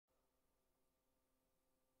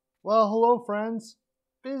Well, hello, friends.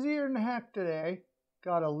 Busier than heck today.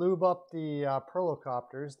 Got to lube up the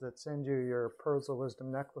Perlocopters that send you your Pearls of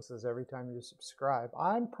Wisdom necklaces every time you subscribe.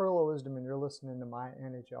 I'm Pearl of Wisdom, and you're listening to my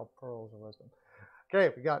NHL Pearls of Wisdom.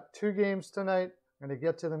 Okay, we got 2 games tonight. I'm going to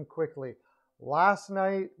get to them quickly. Last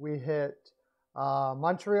night, we hit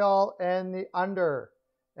Montreal and the under,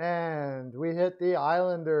 and we hit the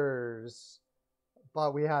Islanders,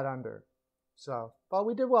 but we had under. But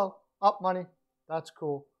we did well. Up money. That's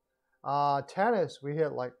cool. Tennis, we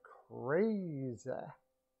hit like crazy.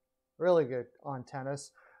 Really good on tennis.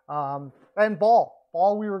 And ball.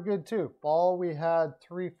 Ball, we were good too. Ball, we had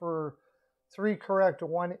 3 for 3 correct,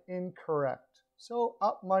 1 incorrect. So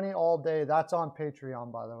up money all day. That's on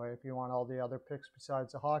Patreon, by the way, if you want all the other picks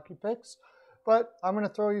besides the hockey picks. But I'm going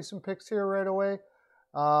to throw you some picks here right away.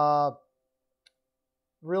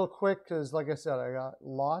 Real quick, because like I said, I got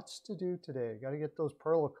lots to do today. Got to get those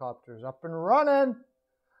Perlocopters up and running.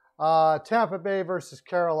 Tampa Bay versus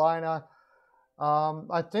Carolina.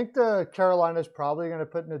 I think the Carolina's probably going to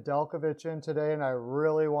put Nedeljkovic in today, and I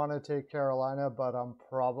really want to take Carolina, but I'm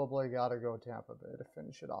probably got to go Tampa Bay to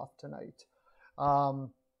finish it off tonight.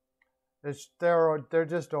 They're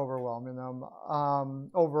just overwhelming them.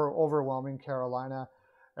 Overwhelming Carolina,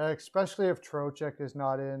 especially if Trocheck is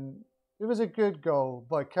not in. It was a good go,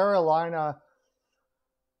 but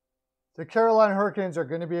the Carolina Hurricanes are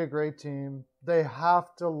going to be a great team. They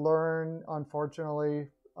have to learn, unfortunately,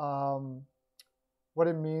 what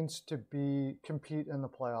it means to compete in the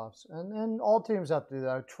playoffs. And all teams have to do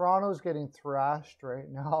that. Toronto's getting thrashed right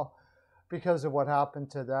now because of what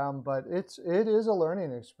happened to them, but it is a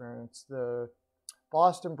learning experience. The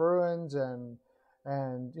Boston Bruins and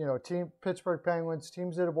Pittsburgh Penguins,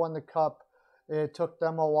 teams that have won the Cup, it took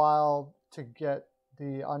them a while to get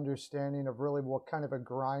the understanding of really what kind of a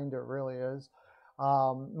grind it really is.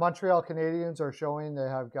 Montreal Canadiens are showing they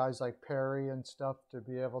have guys like Perry and stuff to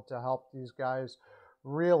be able to help these guys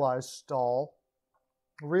realize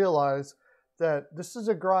that this is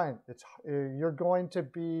a grind. You're going to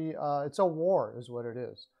be it's a war is what it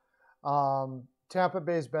is. Tampa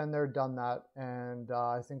Bay's been there, done that, and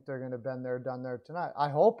I think they're going to been there, done there tonight. I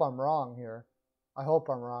hope I'm wrong here.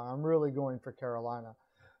 I'm really going for Carolina,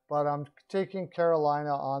 but I'm taking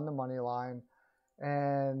Carolina on the money line.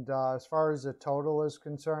 And as far as the total is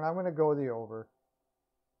concerned, I'm going to go the over.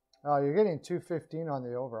 You're getting 215 on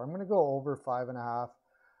the over. I'm going to go over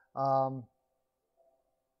 5.5.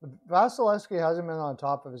 Vasilevsky hasn't been on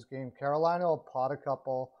top of his game. Carolina will pot a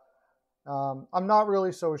couple. I'm not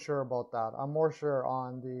really so sure about that. I'm more sure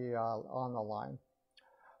on the line.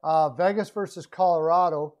 Vegas versus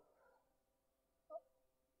Colorado.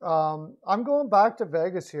 I'm going back to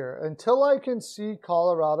Vegas here until I can see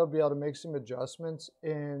Colorado be able to make some adjustments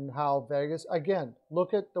in how Vegas. Again,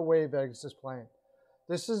 look at the way Vegas is playing.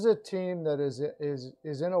 This is a team that is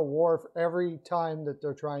in a war every time that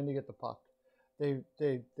they're trying to get the puck. They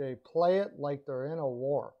play it like they're in a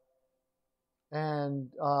war.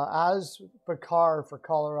 And as Bakar for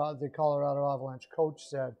Colorado, the Colorado Avalanche coach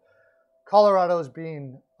said, Colorado is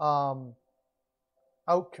being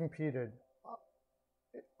outcompeted.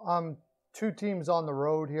 2 teams on the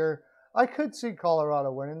road here. I could see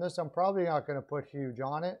Colorado winning this. I'm probably not going to put huge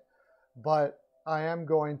on it, but I am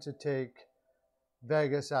going to take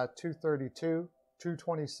Vegas at 232,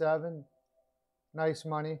 227. Nice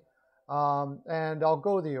money. And I'll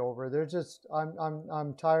go the over.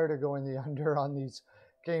 I'm tired of going the under on these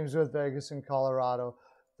games with Vegas and Colorado.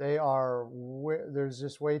 There's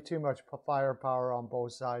just way too much firepower on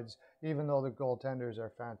both sides, even though the goaltenders are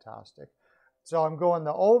fantastic. So I'm going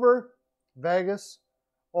the over Vegas,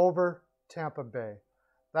 over Tampa Bay.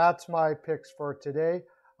 That's my picks for today.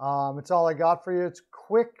 It's all I got for you. It's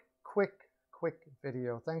quick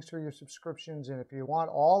video. Thanks for your subscriptions. And if you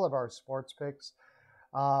want all of our sports picks,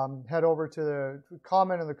 head over to the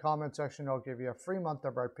comment in the comment section. I'll give you a free month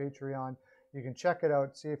of our Patreon. You can check it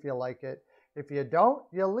out, see if you like it. If you don't,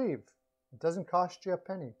 you leave. It doesn't cost you a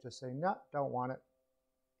penny. Just say, no, don't want it.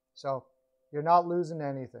 So you're not losing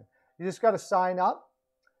anything. You just got to sign up.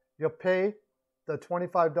 You'll pay the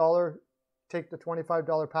 $25, take the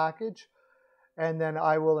 $25 package, and then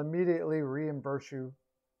I will immediately reimburse you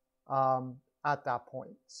at that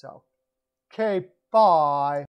point. So, okay, bye.